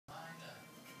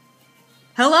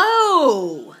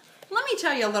Hello! Let me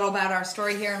tell you a little about our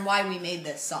story here and why we made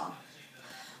this song.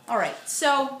 Alright,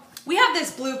 so we have this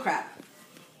blue crab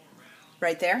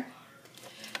right there.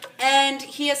 And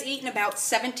he has eaten about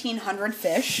 1,700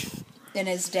 fish in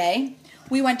his day.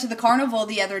 We went to the carnival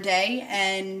the other day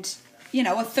and, you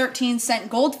know, a 13-cent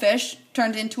goldfish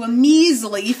turned into a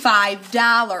measly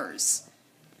 $5.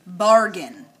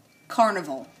 Bargain.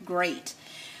 Carnival. Great.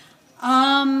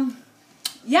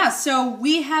 Yeah, so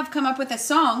we have come up with a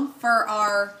song for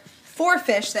our 4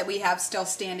 fish that we have still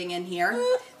standing in here.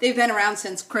 They've been around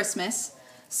since Christmas,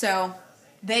 so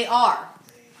they are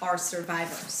our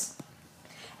survivors.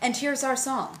 And here's our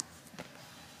song.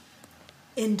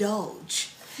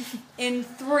 Indulge. In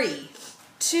 3,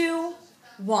 2,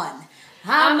 1.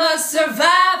 I'm a survivor,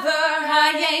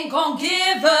 I ain't gonna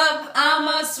give up.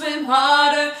 I'ma swim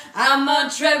harder, I'ma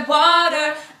tread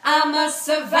water. I'm a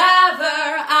survivor,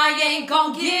 I ain't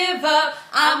gonna give up.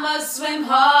 I'ma swim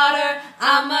harder,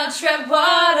 I'ma tread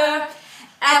water.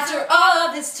 After all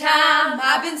of this time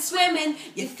I've been swimming,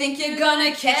 you think you're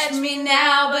gonna catch me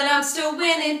now, but I'm still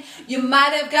winning. You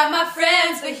might have got my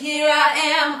friends, but here I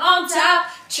am on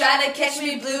top. Try to catch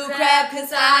me, blue crab,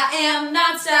 'cause I am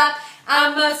non-stop.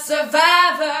 I'm a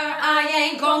survivor, I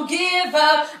ain't gonna give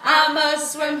up. I'ma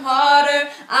swim harder,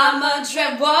 I'ma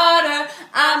tread water.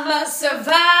 I'm a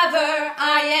survivor,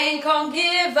 I ain't gonna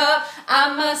give up.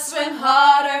 I'ma swim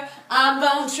harder, I'm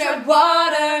gonna tread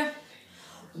water.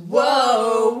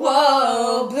 Whoa,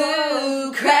 whoa,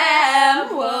 blue crab,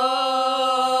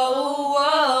 whoa,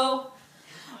 whoa.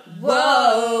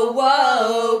 Whoa,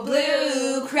 whoa,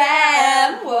 blue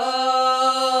crab,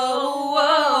 whoa,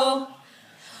 whoa.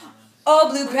 Oh,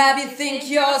 blue crab, you think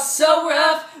you're so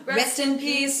rough. Rest in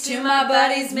peace to my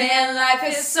buddies, man, life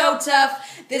is so tough.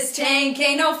 This tank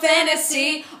ain't no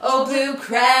fantasy. Oh, blue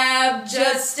crab,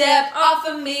 just step off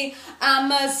of me.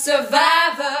 I'm a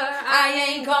survivor, I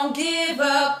ain't gonna give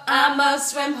up. I'ma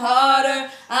swim harder,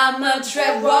 I'ma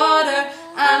tread water.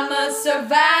 I'm a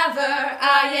survivor,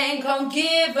 I ain't gonna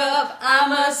give up.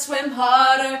 I'ma swim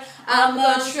harder,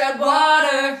 I'ma tread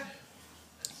water.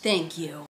 Thank you.